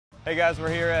Hey guys, we're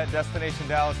here at Destination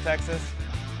Dallas, Texas.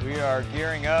 We are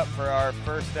gearing up for our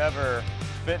first ever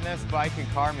fitness, bike,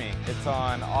 and car meet. It's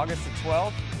on August the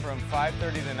 12th from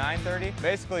 5:30 to 9:30.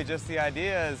 Basically, just the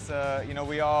idea is,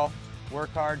 we all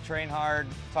work hard, train hard,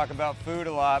 talk about food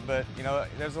a lot, but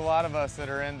there's a lot of us that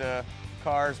are into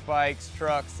cars, bikes,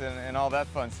 trucks, and all that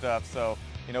fun stuff. So,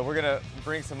 we're gonna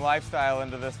bring some lifestyle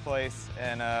into this place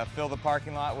and fill the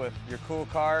parking lot with your cool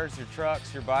cars, your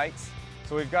trucks, your bikes.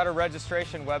 So we've got a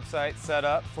registration website set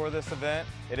up for this event.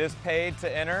 It is paid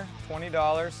to enter,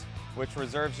 $20, which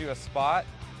reserves you a spot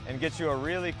and gets you a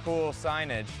really cool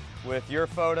signage with your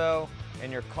photo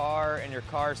and your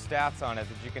car's stats on it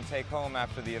that you can take home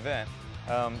after the event.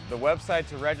 The website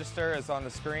to register is on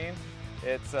the screen.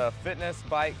 It's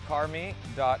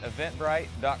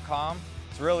fitnessbikecarmeet.eventbrite.com.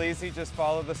 It's real easy, just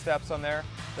follow the steps on there.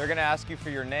 They're gonna ask you for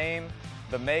your name,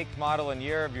 the make, model, and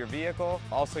year of your vehicle,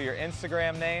 also your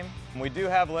Instagram name. We do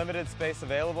have limited space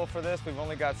available for this. We've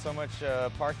only got so much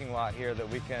parking lot here that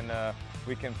we can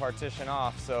partition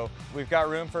off. So we've got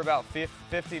room for about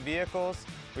 50 vehicles.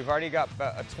 We've already got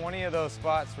 20 of those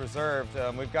spots reserved.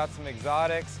 We've got some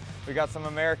exotics, we got some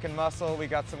American muscle, we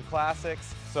got some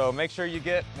classics. So make sure you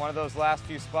get one of those last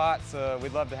few spots.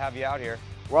 We'd love to have you out here.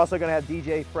 We're also going to have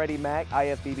DJ Freddie Mac,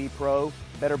 IFBB Pro,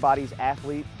 Better Bodies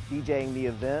athlete, DJing the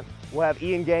event. We'll have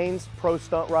Ian Gaines, pro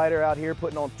stunt rider, out here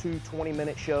putting on 2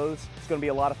 20-minute shows. It's going to be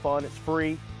a lot of fun. It's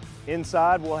free.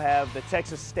 Inside, we'll have the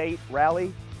Texas State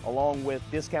Rally, along with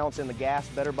discounts in the gas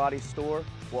Better Bodies store.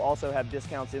 We'll also have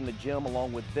discounts in the gym,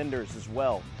 along with vendors as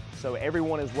well. So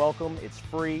everyone is welcome. It's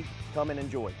free. Come and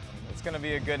enjoy. It's going to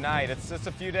be a good night. It's just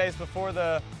a few days before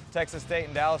the Texas State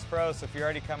and Dallas Pro, so if you're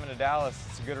already coming to Dallas,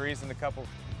 it's a good reason to come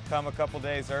a couple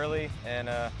days early and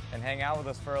hang out with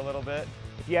us for a little bit.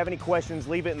 If you have any questions,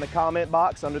 leave it in the comment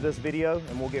box under this video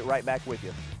and we'll get right back with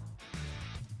you.